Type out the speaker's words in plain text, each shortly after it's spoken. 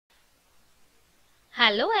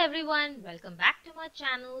Hello everyone, welcome back to my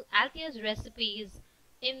channel Althea's Recipes.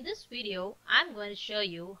 In this video, I'm going to show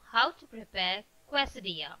you how to prepare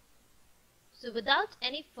quesadilla. So without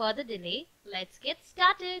any further delay, let's get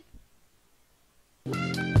started.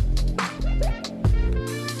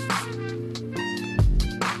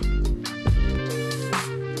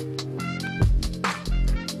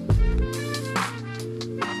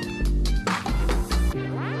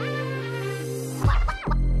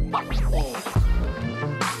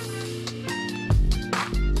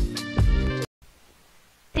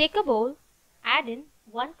 Take a bowl, add in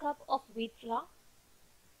 1 cup of wheat flour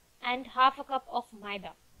and half a cup of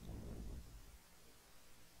Maida.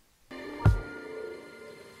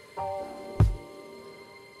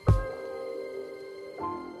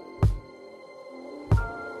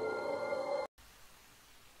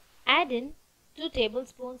 Add in 2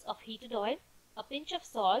 tablespoons of heated oil, a pinch of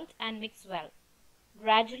salt and mix well.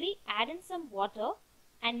 Gradually add in some water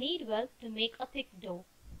and knead well to make a thick dough.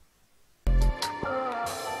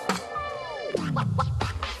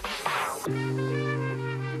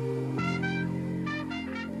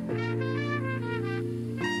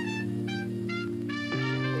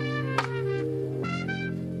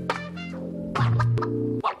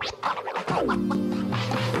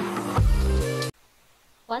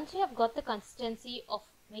 Once you have got the consistency of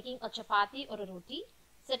making a chapati or a roti,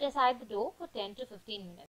 set aside the dough for 10 to 15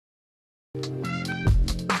 minutes.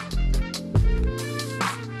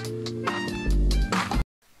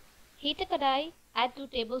 Heat a kadai, add 2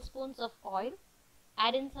 tablespoons of oil,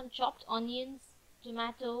 add in some chopped onions,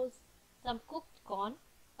 tomatoes, some cooked corn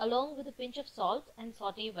along with a pinch of salt and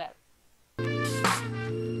saute well.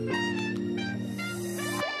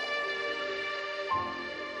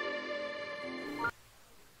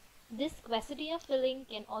 This quesadilla filling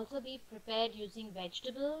can also be prepared using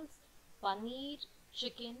vegetables, paneer,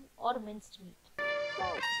 chicken or minced meat.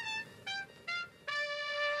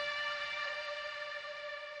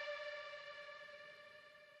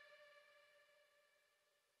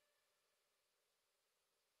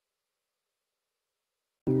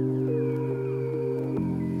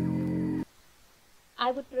 I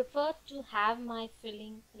would prefer to have my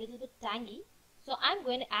filling a little bit tangy, so I'm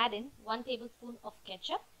going to add in 1 tablespoon of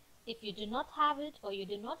ketchup. If you do not have it or you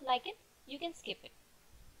do not like it, you can skip it.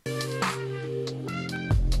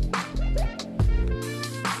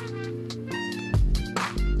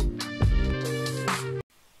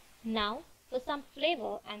 Now, for some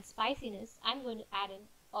flavor and spiciness, I'm going to add in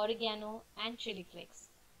oregano and chilli flakes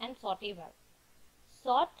and saute well.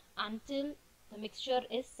 Saute until the mixture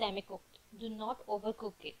is semi-cooked. Do not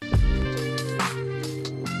overcook it.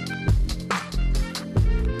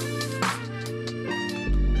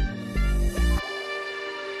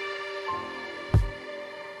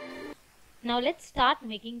 Now let's start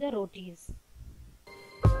making the rotis.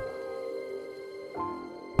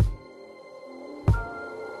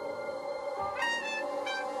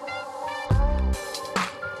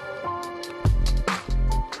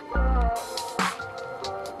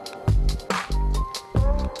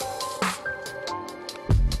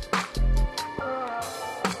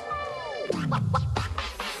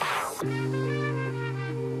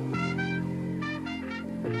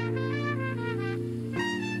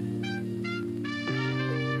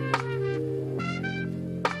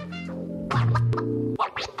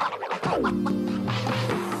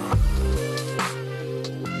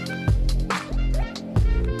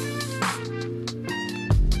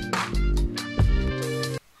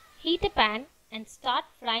 Heat a pan and start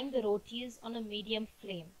frying the rotis on a medium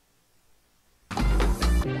flame.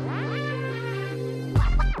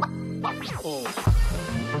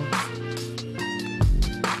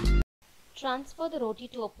 Transfer the roti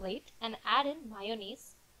to a plate and add in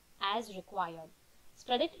mayonnaise as required.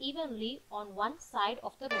 Spread it evenly on one side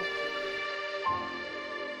of the roti.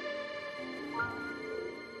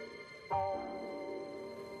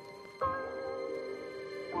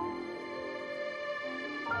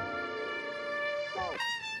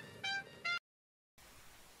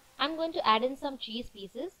 I'm going to add in some cheese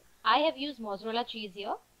pieces. I have used mozzarella cheese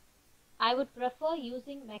here. I would prefer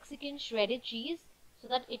using Mexican shredded cheese so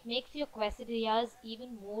that it makes your quesadillas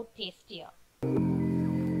even more tastier.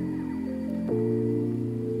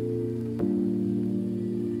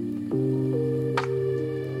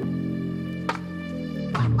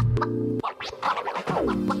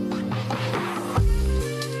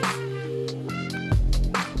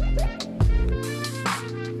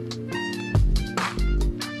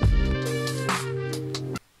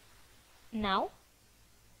 Now,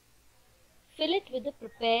 fill it with the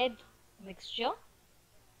prepared mixture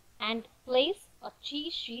and place a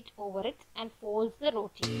cheese sheet over it and fold the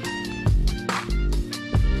roti.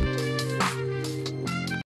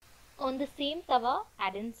 tawa,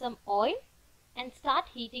 add in some oil and start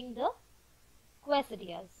heating the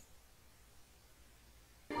quesadillas.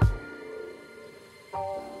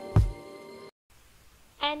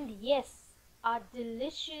 And yes, our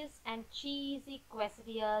delicious and cheesy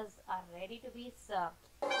quesadillas are ready to be served.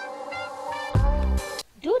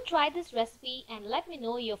 Do try this recipe and let me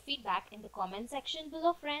know your feedback in the comment section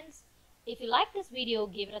below, friends. If you like this video,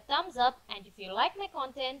 give it a thumbs up, and if you like my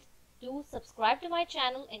content, do subscribe to my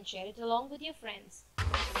channel and share it along with your friends.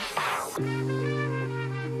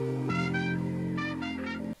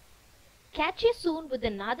 Catch you soon with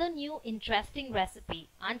another new interesting recipe.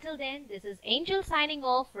 Until then, this is Angel signing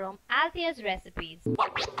off from Althea's Recipes.